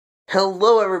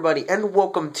Hello everybody and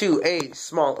welcome to a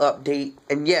small update.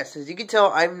 And yes, as you can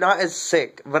tell, I'm not as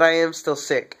sick, but I am still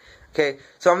sick. Okay,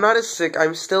 so I'm not as sick,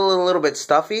 I'm still a little bit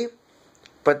stuffy,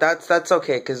 but that's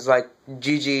okay, cause like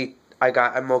GG,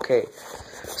 I'm okay.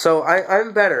 So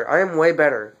I'm better. I am way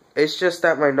better. It's just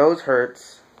that my nose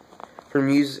hurts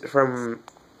from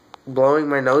blowing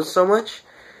my nose so much.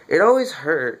 It always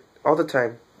hurt all the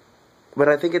time, but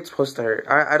I think it's supposed to hurt.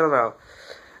 I don't know,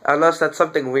 unless that's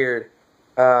something weird.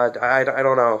 I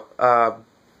don't know.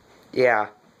 Yeah.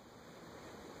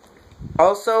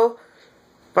 Also,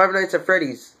 Five Nights at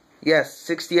Freddy's. Yes,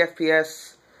 60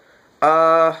 FPS.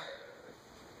 I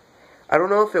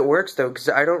don't know if it works though, because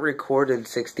I don't record in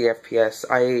 60 FPS.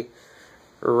 I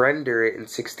render it in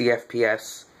 60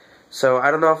 FPS. So I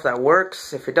don't know if that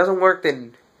works. If it doesn't work,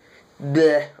 then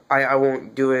bleh, I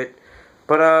won't do it.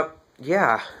 But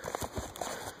yeah.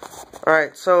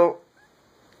 Alright, so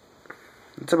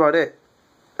that's about it.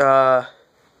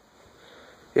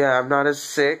 Yeah, I'm not as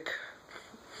sick.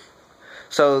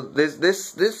 So the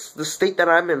state that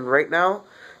I'm in right now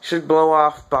should blow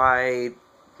off by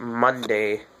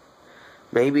Monday.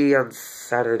 Maybe on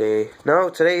Saturday. No,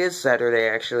 today is Saturday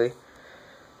actually.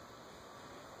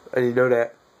 I didn't know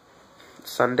that.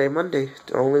 Sunday, Monday.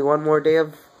 Only one more day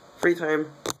of free time.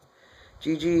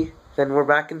 GG. Then we're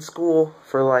back in school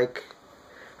for like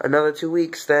another 2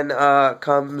 weeks. Then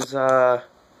comes the God.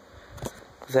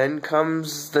 Then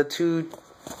comes the two.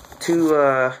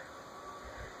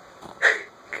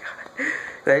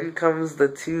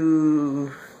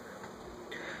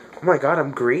 Oh my God,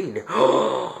 I'm green.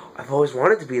 I've always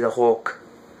wanted to be the Hulk.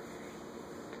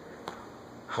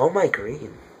 How am I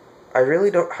green? I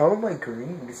really don't. How am I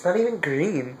green? It's not even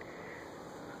green.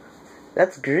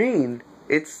 That's green.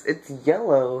 It's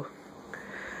yellow.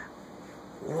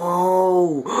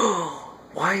 Whoa.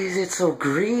 Why is it so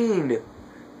green?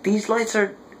 These lights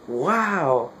are...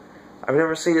 Wow. I've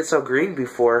never seen it so green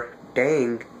before.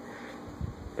 Dang.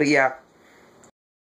 But yeah.